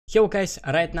Hello guys,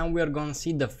 right now we are gonna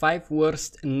see the 5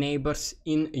 worst neighbors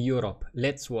in Europe.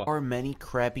 Let's watch. There are many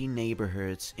crappy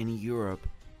neighborhoods in Europe,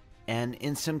 and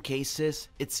in some cases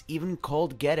it's even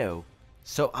called ghetto.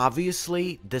 So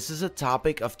obviously this is a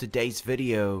topic of today's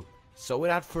video. So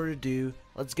without further ado,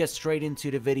 let's get straight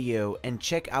into the video and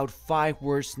check out 5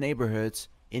 worst neighborhoods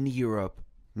in Europe.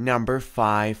 Number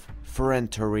 5.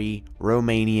 Ferentori,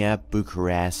 Romania,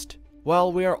 Bucharest.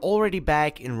 Well, we are already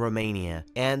back in Romania,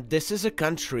 and this is a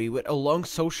country with a long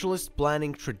socialist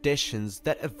planning traditions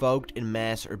that evoked in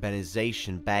mass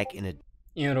urbanization back in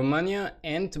In Romania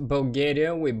and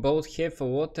Bulgaria we both have a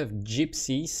lot of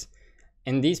gypsies,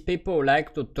 and these people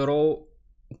like to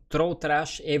throw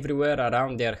trash everywhere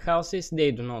around their houses. They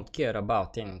do not care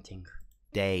about anything.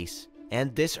 days.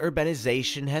 And this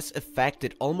urbanization has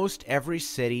affected almost every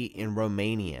city in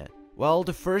Romania. Well,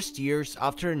 the first years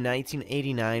after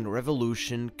 1989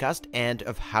 revolution caused end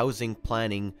of housing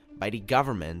planning by the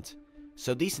government,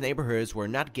 so these neighborhoods were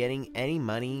not getting any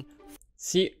money.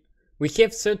 See, we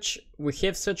have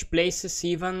such places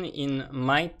even in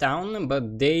my town,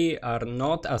 but they are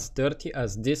not as dirty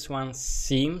as this one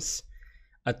seems,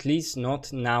 at least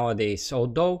not nowadays.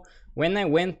 Although when I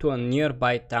went to a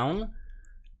nearby town,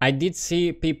 I did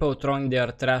see people throwing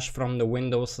their trash from the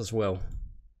windows as well.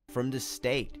 From the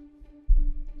state.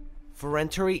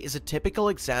 Ferentori is a typical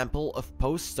example of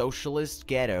post-socialist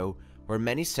ghetto where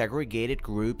many segregated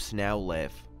groups now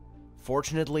live.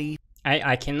 Fortunately,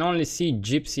 I can only see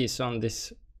gypsies on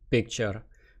this picture,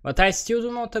 but I still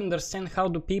do not understand how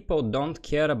do people don't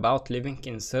care about living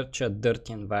in such a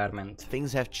dirty environment.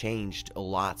 things have changed a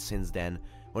lot since then,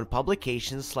 when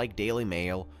publications like Daily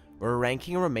Mail were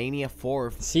ranking Romania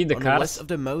 4th See the on cars? the list of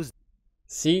the most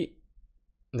See,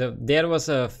 there was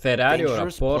a Ferrari or a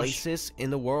dangerous Porsche places in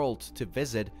the world to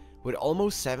visit, with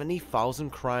almost 70,000 a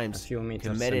crimes few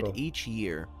meters committed ago. each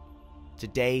year.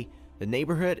 Today, the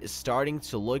neighborhood is starting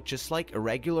to look just like a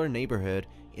regular neighborhood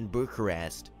in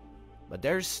Bucharest, but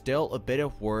there's still a bit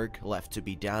of work left to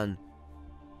be done.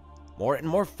 More and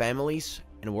more families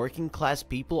and working class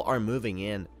people are moving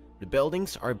in. The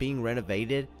buildings are being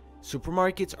renovated,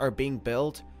 supermarkets are being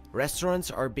built,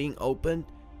 restaurants are being opened,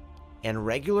 and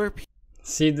regular people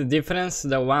See the difference?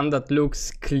 The one that looks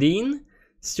clean,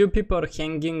 still people are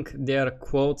hanging their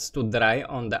clothes to dry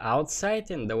on the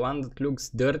outside, and the one that looks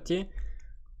dirty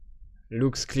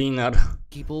looks cleaner.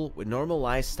 People with normal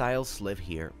lifestyles live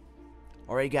here.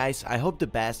 Alright guys, I hope the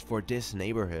best for this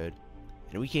neighborhood,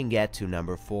 and we can get to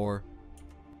number 4.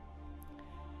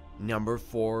 Number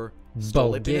 4,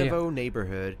 Bulgaria. Stolipinovo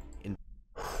neighborhood in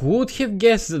Who would have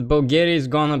guessed that Bulgaria is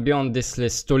gonna be on this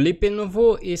list?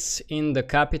 Stolipinovo is in the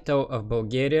capital of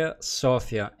Bulgaria,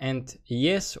 Sofia, and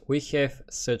yes, we have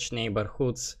such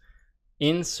neighborhoods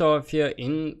in Sofia,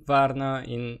 in Varna,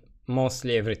 in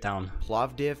mostly every town.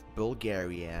 Plovdiv,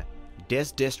 Bulgaria.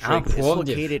 This district is Plovdiv.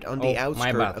 located on the Oh, my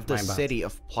outskirts bad, of the my bad. city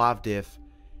of Plovdiv,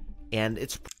 and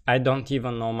it's I don't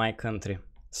even know my country.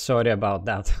 Sorry about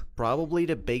that. probably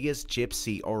the biggest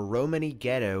gypsy or Romani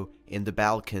ghetto in the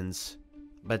Balkans.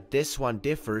 But this one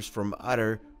differs from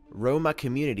other Roma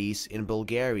communities in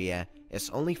Bulgaria, as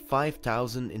only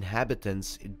 5,000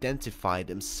 inhabitants identify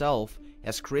themselves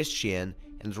as Christian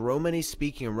and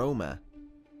Romani-speaking Roma,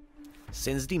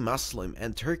 since the Muslim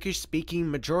and Turkish-speaking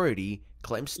majority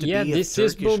claims to Yeah, be of this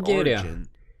is Turkish Bulgaria. origin.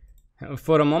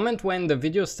 For a moment when the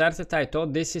video started, I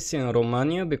thought this is in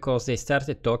Romania because they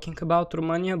started talking about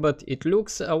Romania, but it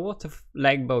looks a lot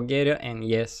like Bulgaria, and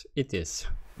yes, it is.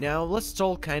 Now let's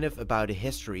talk kind of about the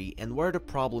history and where the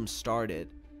problem started.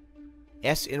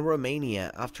 As in Romania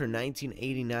after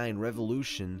 1989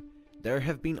 revolution, there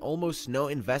have been almost no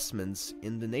investments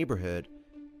in the neighborhood.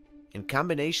 In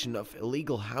combination of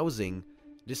illegal housing,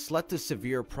 this led to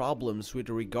severe problems with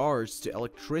regards to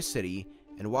electricity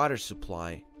and water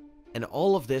supply. And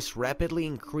all of this rapidly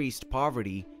increased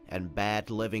poverty and bad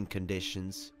living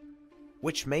conditions,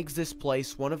 which makes this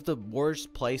place one of the worst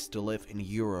places to live in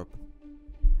Europe.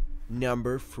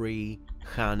 Number 3,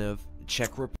 Chanov,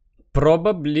 Czech Republic.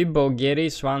 Probably Bulgaria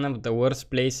is one of the worst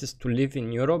places to live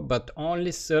in Europe, but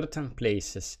only certain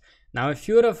places. Now, if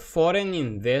you're a foreign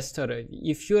investor,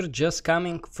 if you're just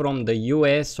coming from the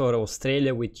US or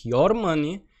Australia with your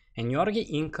money and your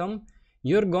income,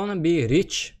 you're gonna be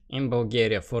rich in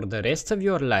Bulgaria for the rest of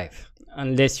your life,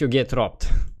 unless you get robbed.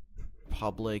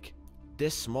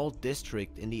 This small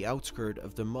district in the outskirts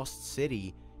of the most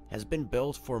city has been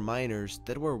built for miners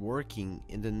that were working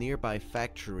in the nearby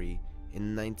factory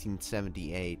in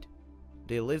 1978.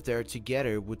 They lived there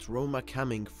together with Roma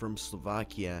coming from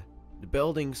Slovakia. The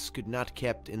buildings could not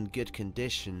kept in good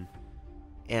condition,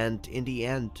 and in the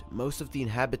end most of the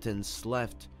inhabitants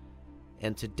left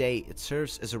and today it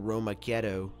serves as a Roma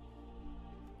ghetto.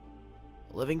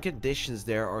 Living conditions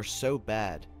there are so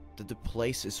bad that the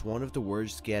place is one of the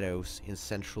worst ghettos in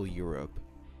Central Europe.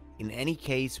 In any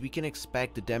case, we can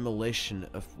expect the demolition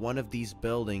of one of these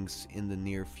buildings in the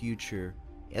near future,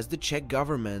 as the Czech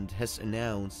government has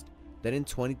announced that in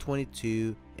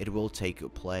 2022 it will take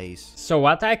place. So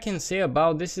what I can say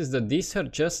about this is that these are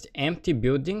just empty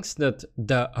buildings that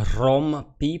the Roma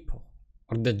people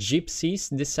or the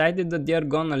gypsies decided that they're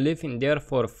gonna live in there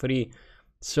for free.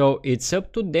 So it's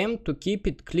up to them to keep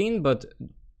it clean, but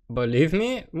believe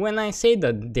me when I say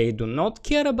that they do not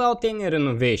care about any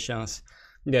renovations.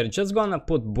 They're just gonna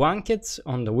put blankets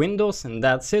on the windows and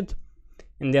that's it.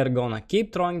 And they're gonna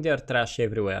keep throwing their trash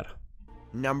everywhere.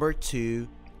 Number 2,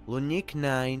 Luník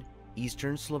 9,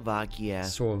 Eastern Slovakia.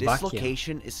 This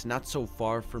location is not so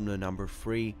far from the number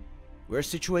 3. We're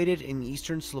situated in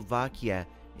Eastern Slovakia,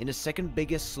 in the second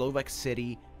biggest Slovak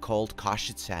city called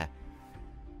Košice.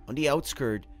 On the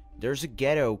outskirts, there's a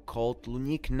ghetto called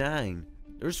Luník 9.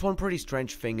 There's one pretty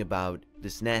strange thing about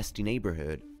this nasty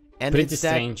neighborhood. And pretty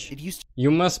strange.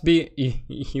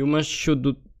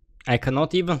 I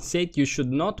cannot even say it, you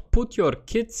should not put your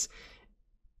kids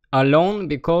alone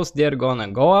because they're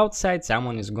gonna go outside,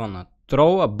 someone is gonna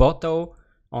throw a bottle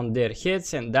on their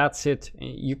heads and that's it.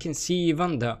 You can see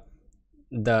even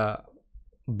the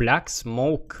black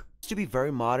smoke. It used to be a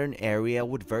very modern area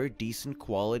with very decent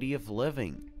quality of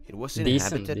living. It was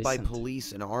inhabited by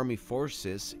police and army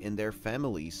forces and their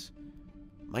families.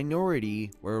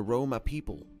 Minority were Roma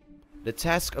people. The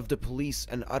task of the police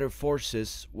and other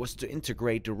forces was to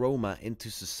integrate the Roma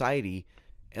into society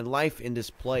and life in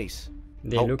this place.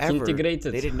 However,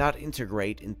 they did not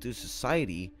integrate into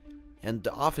society, and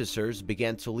the officers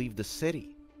began to leave the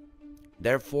city.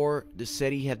 Therefore, the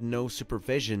city had no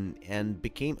supervision and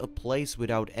became a place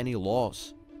without any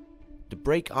laws. The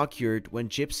break occurred when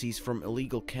gypsies from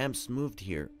illegal camps moved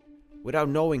here. Without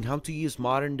knowing how to use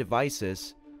modern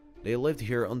devices, they lived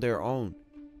here on their own.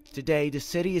 Today, the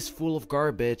city is full of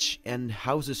garbage and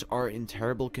houses are in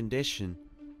terrible condition.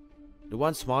 The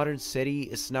once modern city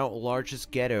is now the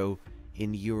largest ghetto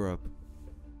in Europe.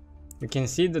 You can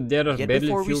see that there are barely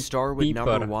few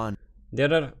people.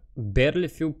 There are barely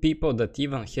few people that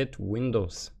even hit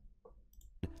windows.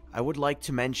 I would like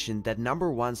to mention that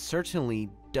number 1 certainly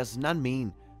does not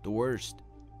mean the worst,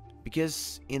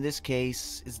 because in this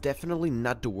case, it's definitely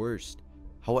not the worst.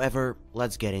 However,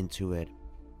 let's get into it.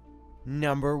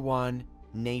 Number 1,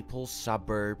 Naples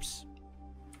suburbs.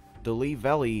 The Lee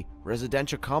Valley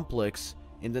residential complex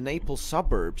in the Naples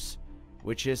suburbs,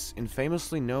 which is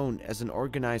infamously known as an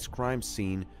organized crime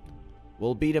scene,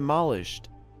 will be demolished,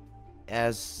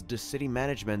 as the city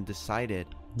management decided.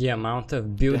 The amount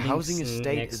of buildings the housing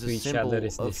estate next is to a each symbol other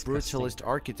is of disgusting. brutalist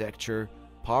architecture,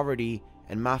 poverty,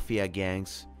 and mafia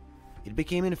gangs. It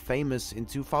became infamous in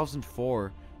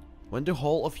 2004 when the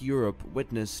whole of Europe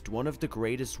witnessed one of the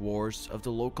greatest wars of the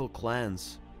local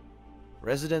clans.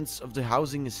 Residents of the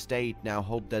housing estate now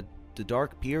hope that the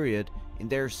dark period in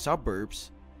their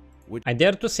suburbs would... I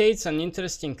dare to say it's an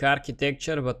interesting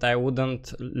architecture, but I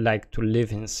wouldn't like to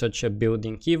live in such a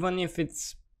building, even if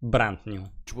it's brand new.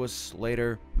 Which was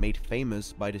later made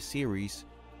famous by the series,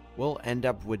 will end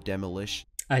up with demolition.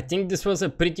 I think this was a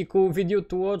pretty cool video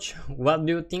to watch. What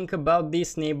do you think about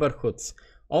these neighborhoods?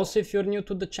 Also, if you're new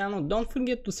to the channel, don't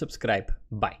forget to subscribe.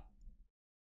 Bye.